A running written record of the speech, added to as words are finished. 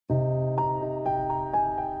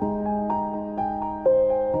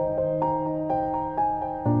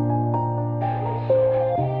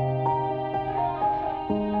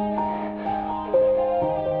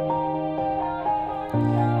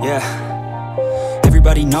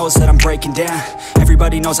Everybody knows that I'm breaking down.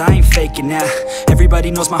 Everybody knows I ain't faking now. Everybody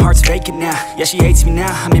knows my heart's vacant now. Yeah, she hates me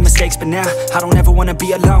now, I made mistakes but now I don't ever wanna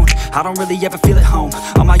be alone. I don't really ever feel at home.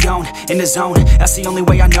 On my own, in the zone, that's the only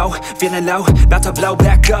way I know. Feeling low, about to blow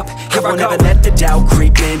back up. Here I won't ever let the doubt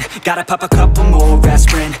creep in. Gotta pop a couple more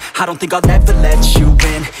aspirin. I don't think I'll ever let you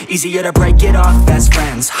in. Easier to break it off as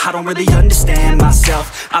friends. I don't really understand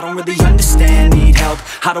myself. I don't really understand, need help.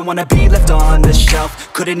 I don't wanna be left on the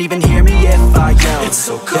shelf. Couldn't even hear me if I yelled. It's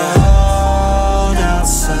so cold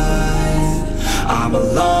outside, I'm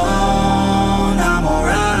alone, I'm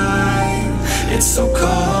alright. It's so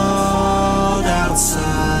cold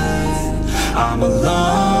outside, I'm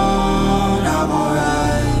alone, I'm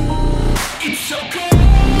alright. It's so cold.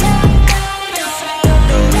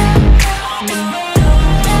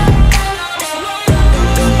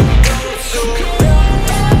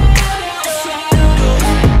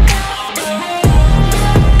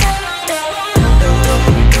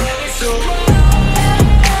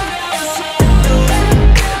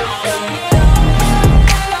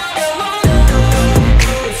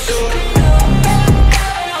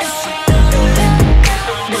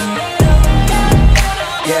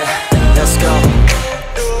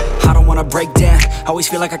 Break down, always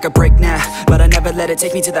feel like I could break now, but I never let it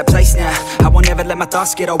take me to that place now. I won't ever let my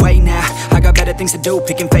thoughts get away now. I got better things to do,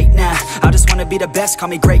 picking fate now. I just wanna be the best, call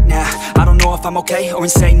me great now. I don't know if I'm okay or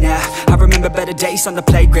insane now. I remember better days on the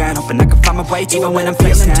playground, hoping I can find my way to even when I'm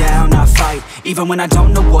feeling down, I fight. Even when I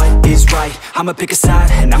don't know what is right, I'ma pick a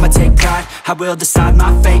side and I'ma take pride. I will decide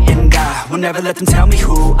my fate and I will never let them tell me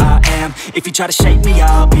who I am. If you try to shape me,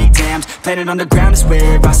 I'll be damned. Planet on the ground is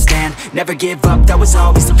where I stand. Never give up, that was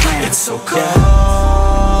always the plan. It's so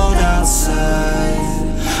cold outside,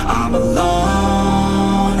 I'm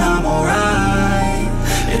alone, I'm alright.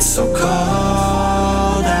 It's so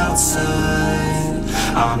cold outside,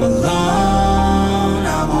 I'm alone.